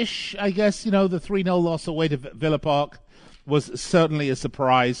 kind of ish. I guess, the 3-0 loss away to Villa Park was certainly a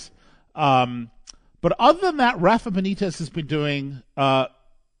surprise. But other than that, Rafa Benitez has been doing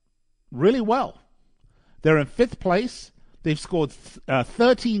really well. They're in 5th place. They've scored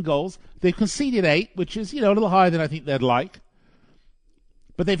 13 goals. They've conceded 8, which is, a little higher than I think they'd like.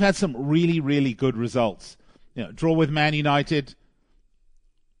 But they've had some really, really good results. Draw with Man United.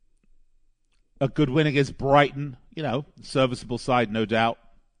 A good win against Brighton. Serviceable side, no doubt.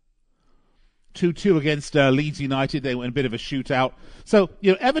 2-2 against Leeds United. They were in a bit of a shootout. So,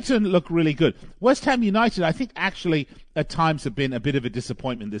 Everton look really good. West Ham United, I think, actually, at times have been a bit of a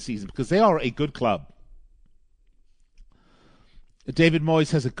disappointment this season because they are a good club. David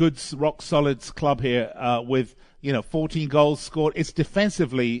Moyes has a good, rock-solid club here with, 14 goals scored. It's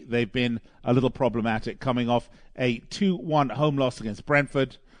defensively, they've been a little problematic, coming off a 2-1 home loss against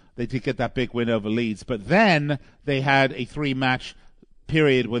Brentford. They did get that big win over Leeds. But then they had a 3-match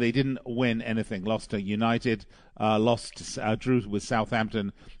period where they didn't win anything. Lost to United, drew with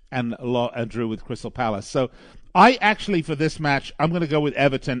Southampton, and drew with Crystal Palace. So I actually, for this match, I'm going to go with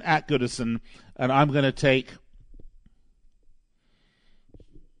Everton at Goodison, and I'm going to take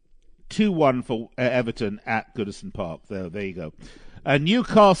 2-1 for Everton at Goodison Park. There you go.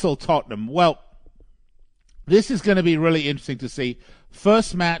 Newcastle Tottenham. Well, this is going to be really interesting to see.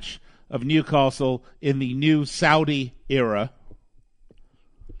 First match of Newcastle in the new Saudi era.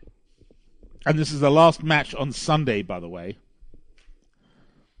 And this is the last match on Sunday, by the way.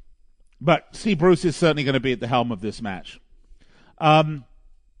 But Steve Bruce is certainly going to be at the helm of this match.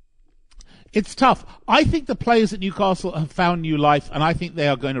 It's tough. I think the players at Newcastle have found new life, and I think they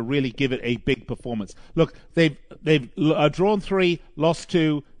are going to really give it a big performance. Look, they've drawn 3, lost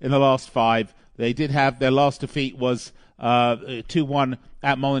 2 in the last 5. They did have their last defeat was 2-1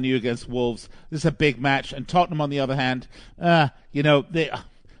 at Molineux against Wolves. This is a big match. And Tottenham, on the other hand, they're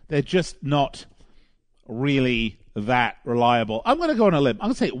just not really that reliable. I'm going to go on a limb. I'm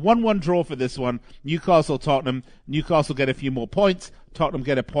going to say 1-1 draw for this one. Newcastle, Tottenham. Newcastle get a few more points. Tottenham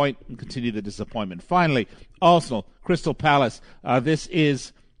get a point and continue the disappointment. Finally, Arsenal, Crystal Palace. This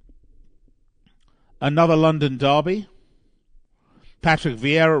is another London derby. Patrick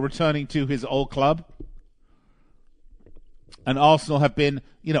Vieira returning to his old club. And Arsenal have been,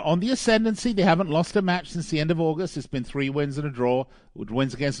 on the ascendancy. They haven't lost a match since the end of August. It's been 3 wins and a draw.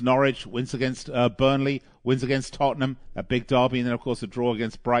 Wins against Norwich, wins against Burnley, wins against Tottenham, a big derby, and then, of course, a draw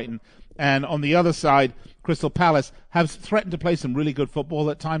against Brighton. And on the other side, Crystal Palace have threatened to play some really good football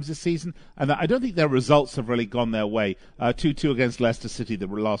at times this season, and I don't think their results have really gone their way. 2-2 against Leicester City, the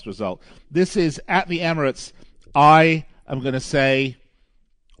last result. This is at the Emirates. I am going to say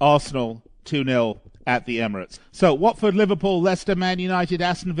Arsenal 2-0 at the Emirates. So Watford, Liverpool, Leicester, Man United,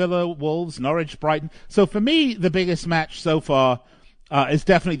 Aston Villa, Wolves, Norwich, Brighton. So for me, the biggest match so far is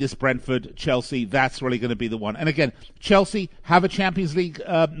definitely this Brentford-Chelsea. That's really going to be the one. And again, Chelsea have a Champions League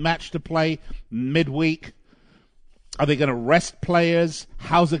match to play midweek. Are they going to rest players?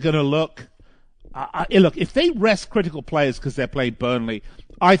 How's it going to look? Look, if they rest critical players because they're playing Burnley,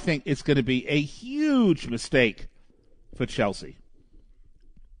 I think it's going to be a huge mistake for Chelsea.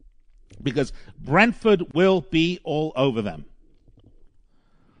 Because Brentford will be all over them.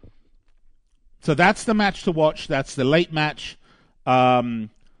 So that's the match to watch. That's the late match on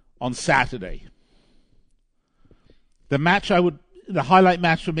Saturday. The highlight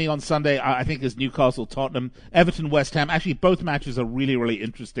match for me on Sunday, I think, is Newcastle-Tottenham. Everton-West Ham. Actually, both matches are really, really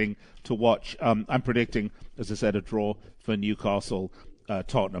interesting to watch. I'm predicting, as I said, a draw for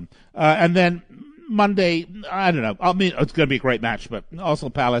Newcastle-Tottenham. And then Monday, I don't know. I mean, it's going to be a great match, but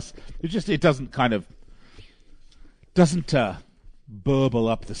Arsenal Palace, it doesn't burble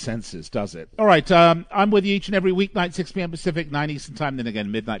up the senses, does it? All right, I'm with you each and every weeknight, 6 p.m. Pacific, 9 Eastern Time, then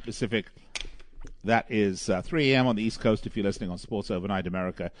again, midnight Pacific. That is 3 a.m. on the East Coast if you're listening on Sports Overnight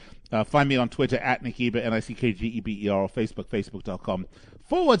America. Find me on Twitter at Nick Geber, Nickgeber, or Facebook,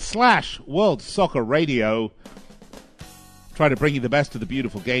 facebook.com/World Soccer Radio. Try to bring you the best of the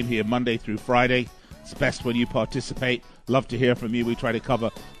beautiful game here Monday through Friday. It's best when you participate. Love to hear from you. We try to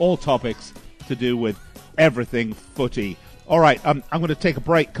cover all topics to do with everything footy. All right, I'm going to take a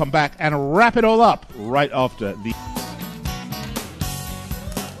break, come back, and wrap it all up right after the...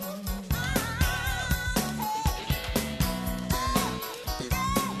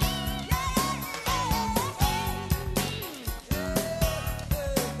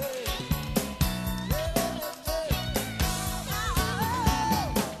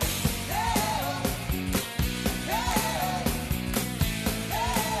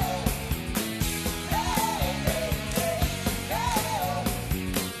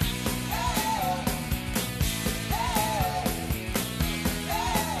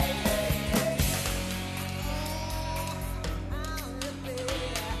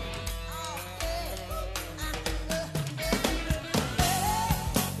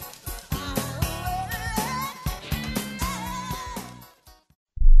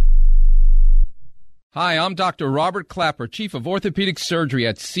 Hi, I'm Dr. Robert Clapper, Chief of Orthopedic Surgery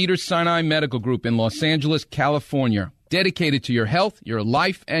at Cedars-Sinai Medical Group in Los Angeles, California. dedicated to your health, your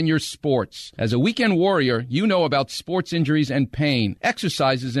life, and your sports. As a weekend warrior, you know about sports injuries and pain.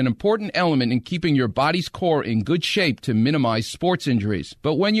 Exercise is an important element in keeping your body's core in good shape to minimize sports injuries.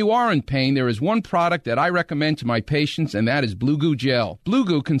 But when you are in pain, there is one product that I recommend to my patients, and that is Blue Goo Gel. Blue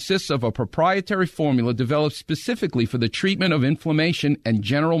Goo consists of a proprietary formula developed specifically for the treatment of inflammation and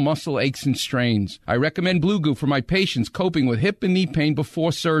general muscle aches and strains. I recommend Blue Goo for my patients coping with hip and knee pain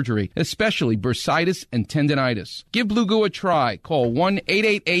before surgery, especially bursitis and tendinitis. Give Blue Goo a try. Call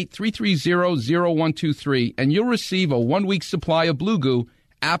 1-888-330-0123 and you'll receive a 1-week supply of Blue Goo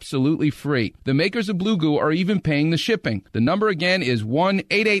absolutely free. The makers of Blue Goo are even paying the shipping. The number again is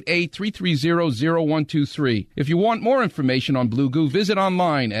 1-888-330-0123. If you want more information on Blue Goo, visit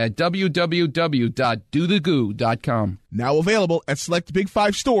online at www.dothegoo.com. Now available at select Big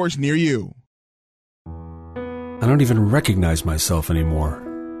 5 stores near you. I don't even recognize myself anymore.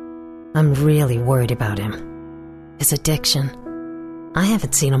 I'm really worried about him. His addiction. I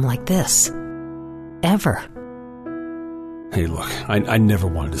haven't seen him like this. Ever. Hey, look, I never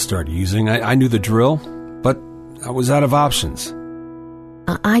wanted to start using. I knew the drill, but I was out of options.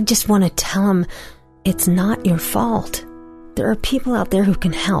 I just want to tell him it's not your fault. There are people out there who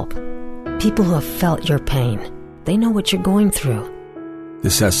can help. People who have felt your pain. They know what you're going through.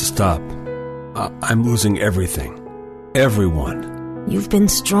 This has to stop. I'm losing everything. Everyone. You've been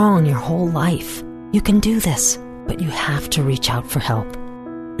strong your whole life. You can do this, but you have to reach out for help.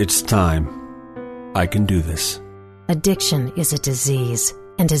 It's time. I can do this. Addiction is a disease,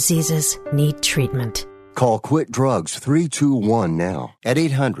 and diseases need treatment. Call Quit Drugs 321 now at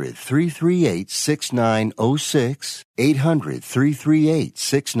 800-338-6906.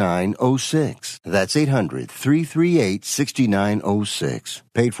 800-338-6906. That's 800-338-6906.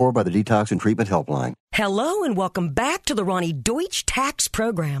 Paid for by the Detox and Treatment Helpline. Hello and welcome back to the Ronnie Deutsch Tax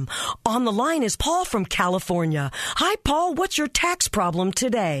Program. On the line is Paul from California. Hi, Paul. What's your tax problem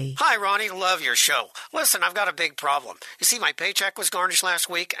today? Hi, Ronnie. Love your show. Listen, I've got a big problem. You see, my paycheck was garnished last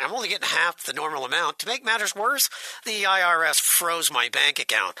week, and I'm only getting half the normal amount. To make matters worse, the IRS froze my bank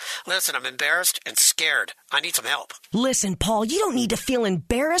account. Listen, I'm embarrassed and scared. I need some help. Listen, Paul, you don't need to feel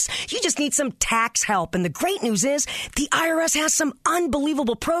embarrassed. You just need some tax help. And the great news is the IRS has some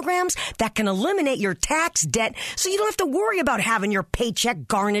unbelievable programs that can eliminate your tax debt so you don't have to worry about having your paycheck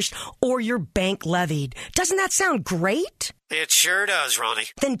garnished or your bank levied. Doesn't that sound great? It sure does, Ronnie.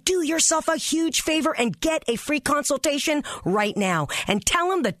 Then do yourself a huge favor and get a free consultation right now and tell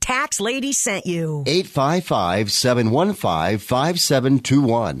them the tax lady sent you.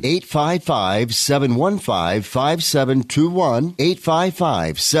 855-715-5721. 855-715-5721.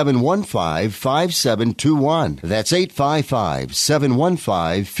 855-715-5721. That's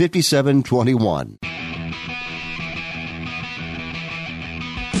 855-715-5721.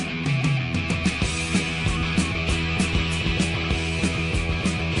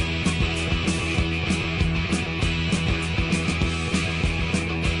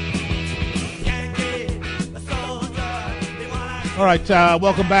 All right,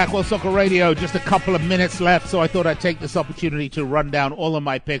 welcome back. World Soccer Radio. Just a couple of minutes left, so I thought I'd take this opportunity to run down all of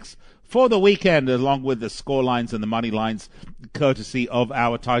my picks for the weekend, along with the score lines and the money lines, courtesy of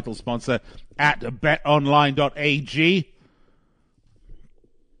our title sponsor at betonline.ag,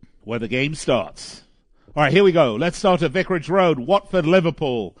 where the game starts. All right, here we go. Let's start at Vicarage Road, Watford,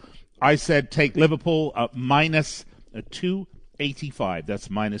 Liverpool. I said take Liverpool at minus 285. That's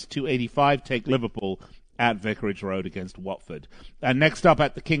minus 285. Take Liverpool at Vicarage Road against Watford. And next up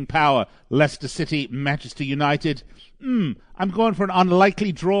at the King Power, Leicester City, Manchester United. I'm going for an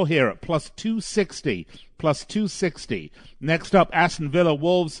unlikely draw here at plus 260. Plus 260. Next up, Aston Villa,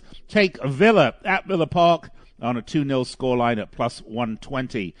 Wolves. Take Villa at Villa Park on a 2-0 scoreline at plus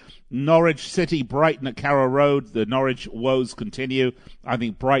 120. Norwich City, Brighton at Carrow Road. The Norwich woes continue. I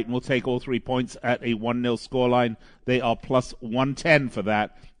think Brighton will take all 3 points at a 1-0 scoreline. They are plus 110 for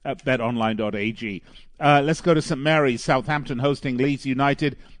that at betonline.ag. Let's go to St. Mary's, Southampton hosting Leeds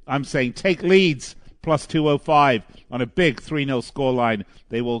United. I'm saying take Leeds plus 205 on a big 3-0 scoreline.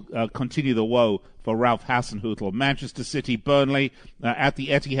 They will continue the woe for Ralph Hasenhüttl. Manchester City, Burnley at the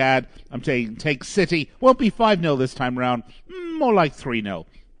Etihad. I'm saying take City. Won't be 5-0 this time round. More like 3-0.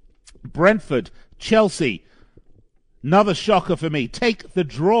 Brentford, Chelsea. Another shocker for me. Take the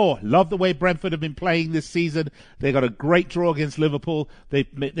draw. Love the way Brentford have been playing this season. They got a great draw against Liverpool. They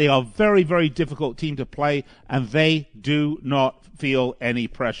are a very, very difficult team to play, and they do not feel any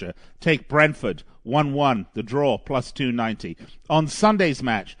pressure. Take Brentford, 1-1, the draw, plus 290. On Sunday's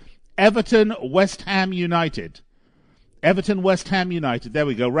match, Everton, West Ham United. Everton, West Ham United. There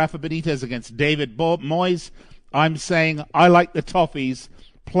we go. Rafa Benitez against David Moyes. I'm saying I like the Toffees,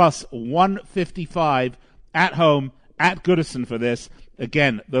 plus 155 at home at Goodison for this.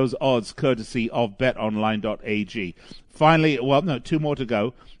 Again, those odds courtesy of betonline.ag. Finally, well, no, 2 more to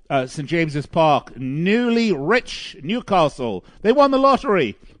go. St. James's Park, newly rich Newcastle. They won the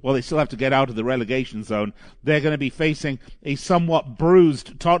lottery. Well, they still have to get out of the relegation zone. They're going to be facing a somewhat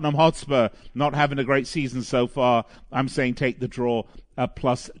bruised Tottenham Hotspur, not having a great season so far. I'm saying take the draw at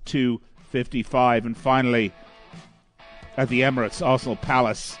plus 255. And finally, at the Emirates, Arsenal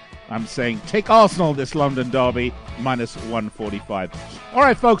Palace, I'm saying take Arsenal this London derby, minus 145. All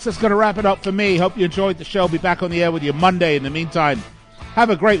right, folks, that's going to wrap it up for me. Hope you enjoyed the show. Be back on the air with you Monday. In the meantime, have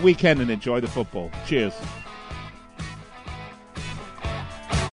a great weekend and enjoy the football. Cheers.